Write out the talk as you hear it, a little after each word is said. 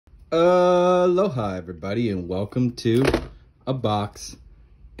Aloha everybody, and welcome to A Box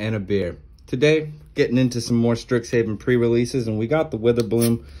and a Beer. Today, getting into some more Strixhaven pre-releases, and we got the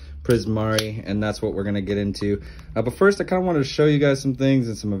Witherbloom, Prismari, and that's what we're going to get into. But first, I kind of wanted to show you guys some things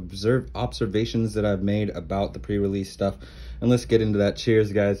and some observations that I've made about the pre-release stuff. And let's get into that.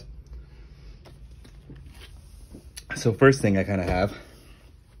 Cheers, guys. So first thing I kind of have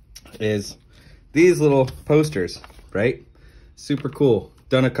is these little posters, right? Super cool.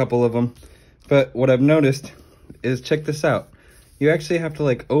 Done a couple of them, but what I've noticed is, check this out, you actually have to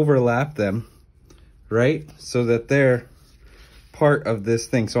like overlap them, right, so that they're part of this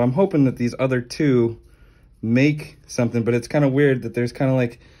thing. So I'm hoping that these other two make something, but it's kind of weird that there's kind of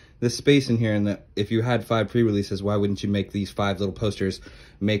like this space in here, and that if you had 5 pre-releases, why wouldn't you make these 5 little posters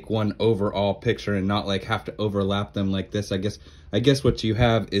make one overall picture and not like have to overlap them like this? I guess what you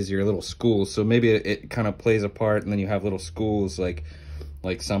have is your little schools, so maybe it kind of plays a part, and then you have little schools like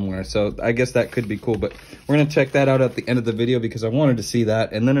somewhere. So I guess that could be cool, but we're gonna check that out at the end of the video because I wanted to see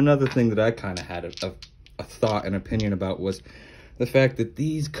that. And then another thing that I kind of had a thought and opinion about was the fact that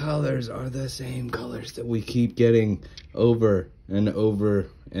these colors are the same colors that we keep getting over and over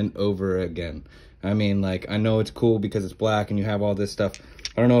and over again. I mean, like, I know it's cool because it's black and you have all this stuff.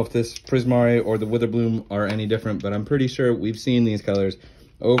 I don't know if this Prismari or the Witherbloom are any different, but I'm pretty sure we've seen these colors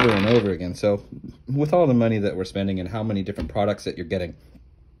over and over again. So with all the money that we're spending and how many different products that you're getting,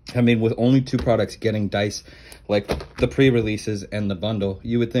 I mean, with only 2 products getting dice like the pre-releases and the bundle,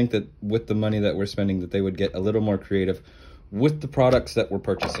 you would think that with the money that we're spending that they would get a little more creative with the products that we're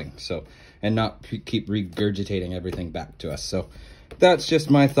purchasing, so, and not keep regurgitating everything back to us. So that's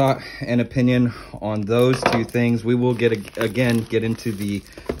just my thought and opinion on those 2 things. We will get into the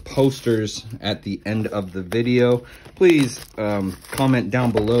posters at the end of the video. Please comment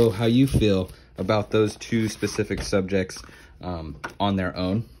down below how you feel about those 2 specific subjects on their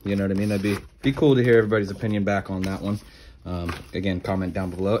own. You know what I mean? That'd be cool to hear everybody's opinion back on that one. Again, comment down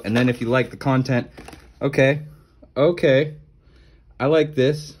below. And then if you like the content, okay, I like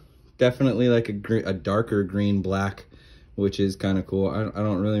this. Definitely like a darker green black, which is kind of cool. I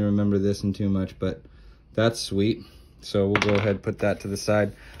don't really remember this in too much, but that's sweet. So we'll go ahead and put that to the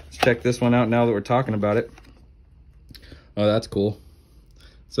side. Let's check this one out now that we're talking about it. Oh, that's cool.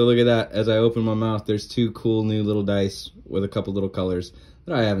 So look at that. As I open my mouth, there's 2 cool new little dice with a couple little colors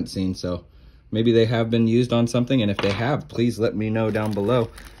that I haven't seen. So maybe they have been used on something, and if they have, please let me know down below.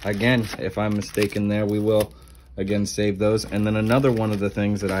 Again, if I'm mistaken there, we will again save those. And then another one of the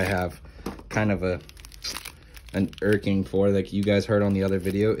things that I have kind of an irking for, like you guys heard on the other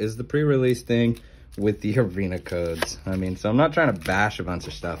video, is the pre-release thing with the arena codes. I mean, so I'm not trying to bash a bunch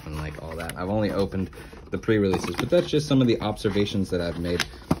of stuff and like all that. I've only opened the pre-releases, but that's just some of the observations that I've made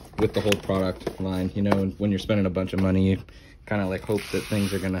with the whole product line. You know, when you're spending a bunch of money, you kind of like hope that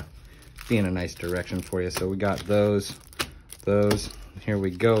things are gonna be in a nice direction for you. So we got those. Here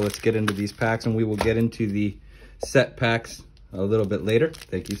we go. Let's get into these packs, and we will get into the set packs a little bit later.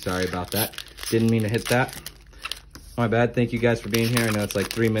 Thank you. Sorry about that. Didn't mean to hit that. My bad. Thank you guys for being here. I know it's like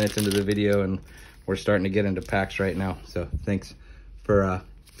 3 minutes into the video, and we're starting to get into packs right now. So thanks for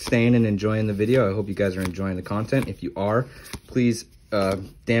staying and enjoying the video. I hope you guys are enjoying the content. If you are, please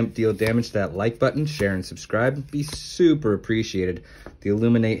deal damage to that like button, share and subscribe. Be super appreciated. The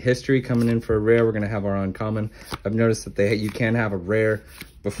Illuminate History coming in for a rare. We're going to have our uncommon. I've noticed that you can have a rare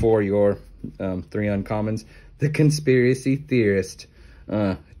before your 3 uncommons. The Conspiracy Theorist.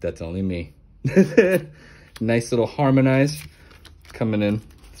 That's only me. Nice little Harmonize coming in.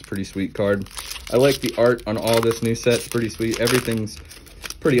 It's a pretty sweet card. I like the art on all this new set. It's pretty sweet. Everything's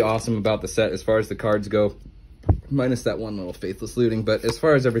pretty awesome about the set as far as the cards go, minus that one little Faithless Looting. But as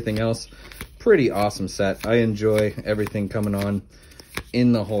far as everything else, pretty awesome set. I enjoy everything coming on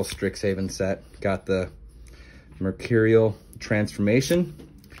in the whole Strixhaven set. Got the Mercurial Transformation,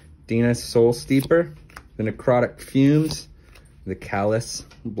 Dina's Soul Steeper, the Necrotic Fumes, the Callous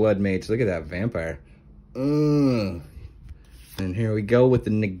Blood Mage. Look at that vampire. And here we go with the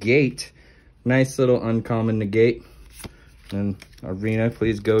Negate. Nice little uncommon Negate. And Arena,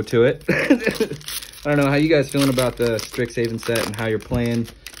 please go to it. I don't know how you guys feeling about the Strixhaven set and how you're playing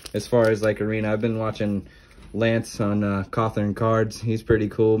as far as like Arena. I've been watching Lance on Cawthorn Cards. He's pretty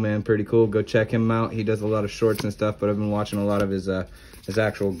cool, man. Pretty cool. Go check him out. He does a lot of shorts and stuff, but I've been watching a lot of his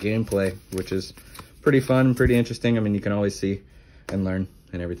actual gameplay, which is pretty fun and pretty interesting. I mean, you can always see and learn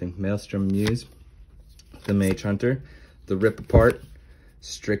and everything. Maelstrom Muse, the Mage Hunter, the Rip Apart,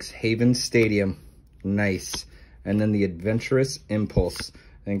 Strixhaven Stadium. Nice. And then the Adventurous Impulse.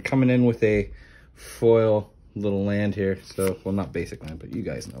 And coming in with a foil little land here. So, well, not basic land, but you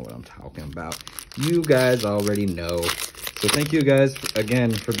guys know what I'm talking about. You guys already know. So thank you guys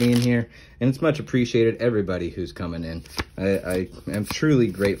again for being here, and it's much appreciated, everybody who's coming in. I am truly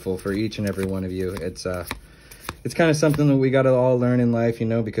grateful for each and every one of you. It's kind of something that we got to all learn in life, you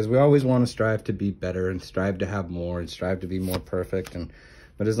know, because we always want to strive to be better and strive to have more and strive to be more perfect.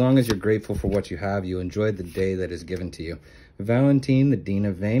 But as long as you're grateful for what you have, you enjoy the day that is given to you. Valentine, the Dean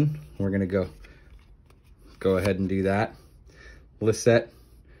of Vain, we're going to go ahead and do that. Lisette,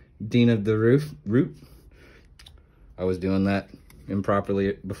 Dean of the Root. I was doing that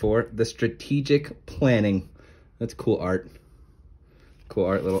improperly before. The Strategic Planning. That's cool art. Cool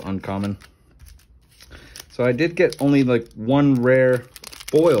art, little uncommon. So I did get only like one rare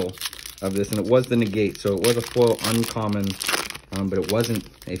foil of this, and it was the Negate. So it was a foil uncommon, but it wasn't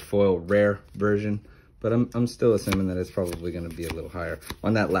a foil rare version. But I'm still assuming that it's probably going to be a little higher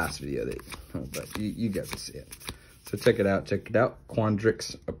on that last video. But you guys will see it. So check it out. Check it out.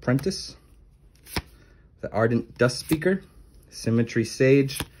 Quandrix Apprentice. The Ardent Dust Speaker. Symmetry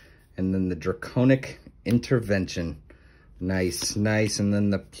Sage. And then the Draconic Intervention. Nice, nice. And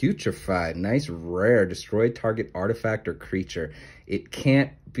then the Putrefied. Nice, rare. Destroy target artifact or creature. It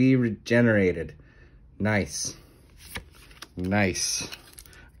can't be regenerated. Nice. Nice.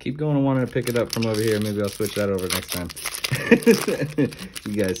 Keep going and wanting to pick it up from over here. Maybe I'll switch that over next time.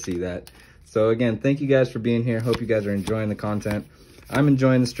 You guys see that. So again, thank you guys for being here. Hope you guys are enjoying the content. I'm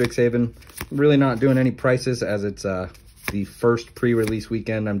enjoying the Strixhaven. I'm really not doing any prices as it's the first pre-release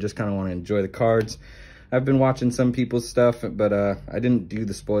weekend. I'm just kind of want to enjoy the cards. I've been watching some people's stuff, but I didn't do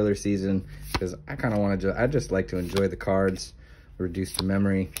the spoiler season because I kind of want to I just like to enjoy the cards. Reduce the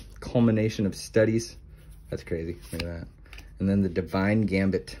memory. Culmination of Studies. That's crazy. Look at that. And then the Divine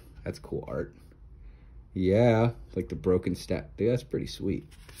Gambit. That's cool art. Yeah, like the broken step. Dude, that's pretty sweet.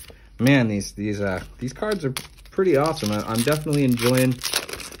 Man, these cards are pretty awesome. I'm definitely enjoying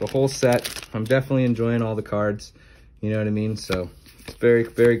the whole set. I'm definitely enjoying all the cards. You know what I mean? So it's very,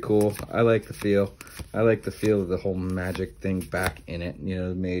 very cool. I like the feel. I like the feel of the whole magic thing back in it. You know,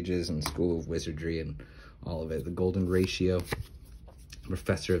 the mages and School of Wizardry and all of it. The Golden Ratio.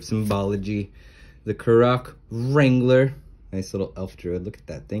 Professor of Symbology. The Karak Wrangler. Nice little elf druid. Look at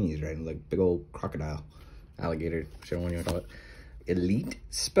that thing he's riding. Like big old crocodile. Alligator. Whichever one you want to call it. Elite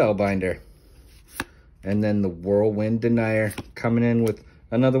Spellbinder. And then the Whirlwind Denier. Coming in with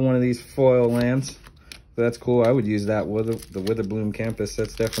another one of these foil lands. So that's cool. I would use that with the Witherbloom Campus.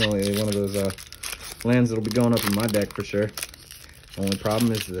 That's definitely one of those lands that'll be going up in my deck for sure. Only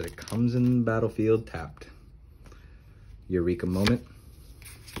problem is that it comes in the battlefield tapped. Eureka Moment.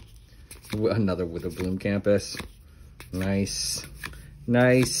 Another Witherbloom Campus. Nice.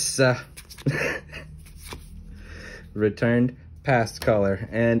 Nice. Returned Past Color.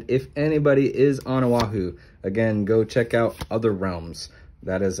 And if anybody is on Oahu, again, go check out Other Realms.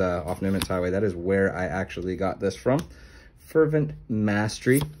 That is off Nimitz Highway. That is where I actually got this from. Fervent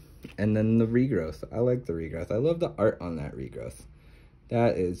Mastery. And then the Regrowth. I like the Regrowth. I love the art on that Regrowth.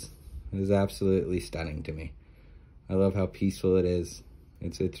 That is absolutely stunning to me. I love how peaceful it is.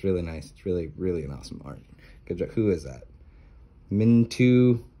 It's really nice. It's really, really an awesome art. Good job. Who is that?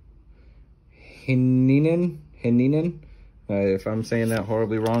 Mintu Hininen? If I'm saying that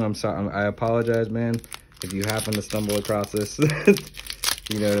horribly wrong, I'm sorry. I apologize, man. If you happen to stumble across this,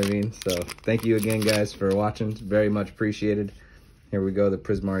 you know what I mean? So thank you again, guys, for watching. It's very much appreciated. Here we go, the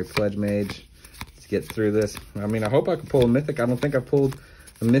Prismari Pledge Mage. Let's get through this. I mean, I hope I can pull a Mythic. I don't think I've pulled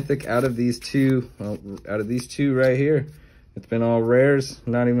a Mythic out of these two. Well, out of these two right here. It's been all rares,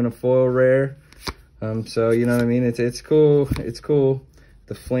 not even a foil rare. So, you know what I mean? It's cool. It's cool.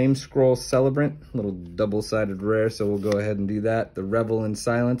 The Flame Scroll Celebrant, little double-sided rare, so we'll go ahead and do that. The Revel in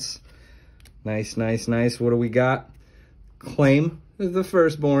Silence. Nice, nice, nice. What do we got? Claim the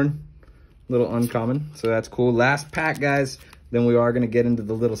Firstborn. Little uncommon, so that's cool. Last pack, guys. Then we are going to get into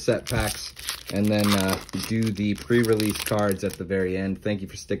the little set packs and then do the pre-release cards at the very end. Thank you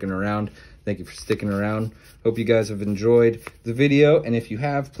for sticking around. Thank you for sticking around. Hope you guys have enjoyed the video. And if you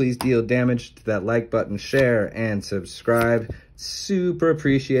have, please deal damage to that like button, share, and subscribe. Super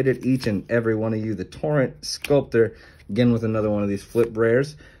appreciated, each and every one of you. The Torrent Sculptor, again with another one of these flip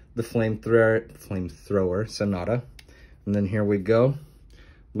rares. The Flamethrower Sonata. And then here we go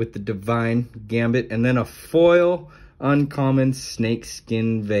with the Divine Gambit. And then a foil uncommon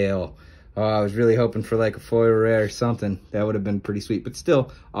Snakeskin Veil. Oh, I was really hoping for like a foil rare or something. That would have been pretty sweet, but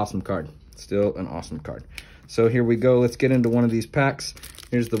still, awesome card. Still an awesome card. So here we go. Let's get into one of these packs.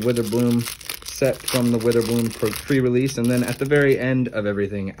 Here's the Witherbloom set from the Witherbloom pre-release. And then at the very end of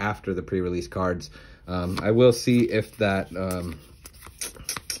everything, after the pre-release cards, I will see if that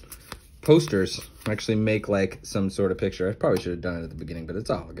posters actually make like some sort of picture. I probably should have done it at the beginning, but it's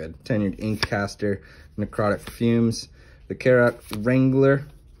all good. Tenured Inkcaster, Necrotic Fumes, the Karak Wrangler,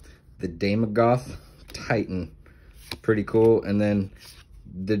 the Damagoth Titan. Pretty cool. And then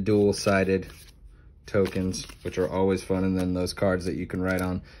the dual-sided tokens, which are always fun, and then those cards that you can write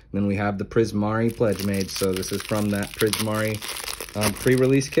on. And then we have the Prismari Pledge Made. So this is from that Prismari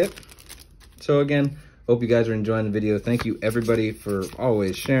pre-release kit. So again, hope you guys are enjoying the video. Thank you everybody for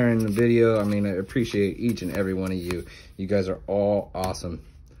always sharing the video. I mean, I appreciate each and every one of you. You guys are all awesome.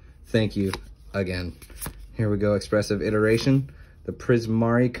 Thank you again. Here we go, Expressive Iteration, the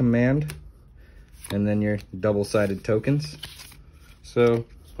Prismari command, and then your double-sided tokens. So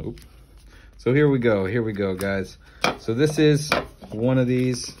here we go, guys. So this is one of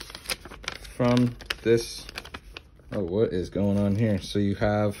these from this. Oh, what is going on here? So you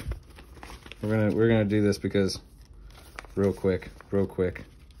have, we're gonna do this because real quick.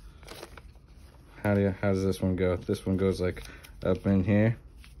 How does this one go? This one goes like up in here,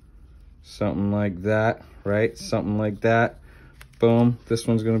 something like that, right? Something like that. Boom. This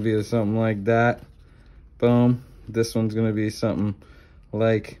one's gonna be something like that. Boom. This one's gonna be something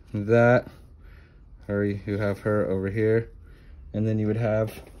like that. You have her over here, and then you would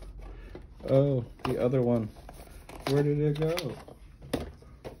have, oh, the other one. Where did it go?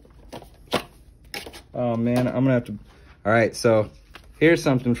 Oh man, I'm gonna have to. All right, so here's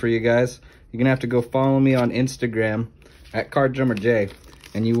something for you guys. You're gonna have to go follow me on Instagram at CardDrummerJ,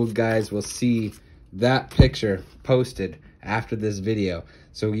 and you guys will see that picture posted after this video.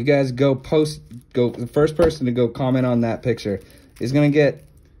 So you guys go the first person to go comment on that picture is gonna get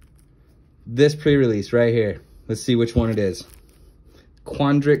this pre-release right here. Let's see which one it is.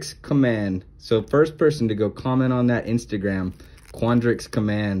 Quandrix Command. So first person to go comment on that Instagram, Quandrix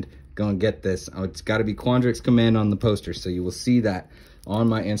Command, gonna get this. Oh, it's gotta be Quandrix Command on the poster. So you will see that on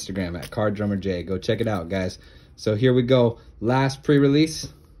my Instagram at CardDrummerJ. Go check it out, guys. So here we go. Last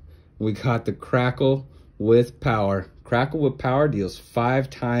pre-release, we got the Crackle with Power. Crackle with Power deals 5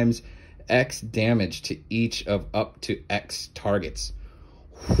 times X damage to each of up to X targets.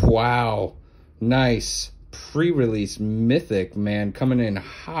 Wow, nice. Pre-release mythic, man, coming in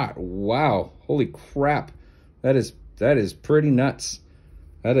hot. Wow, holy crap. That is pretty nuts.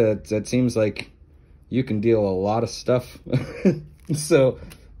 That seems like you can deal a lot of stuff. So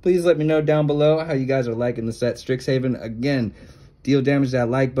please let me know down below how you guys are liking the set. Strixhaven, again, deal damage to that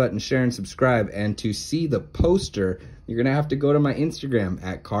like button, share, and subscribe. And to see the poster, you're going to have to go to my Instagram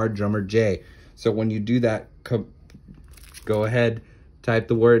at CardDrummerJ. So when you do that, go ahead, type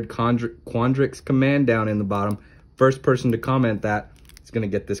the word Quandrix Command down in the bottom. First person to comment that is going to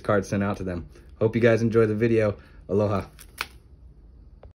get this card sent out to them. Hope you guys enjoy the video. Aloha.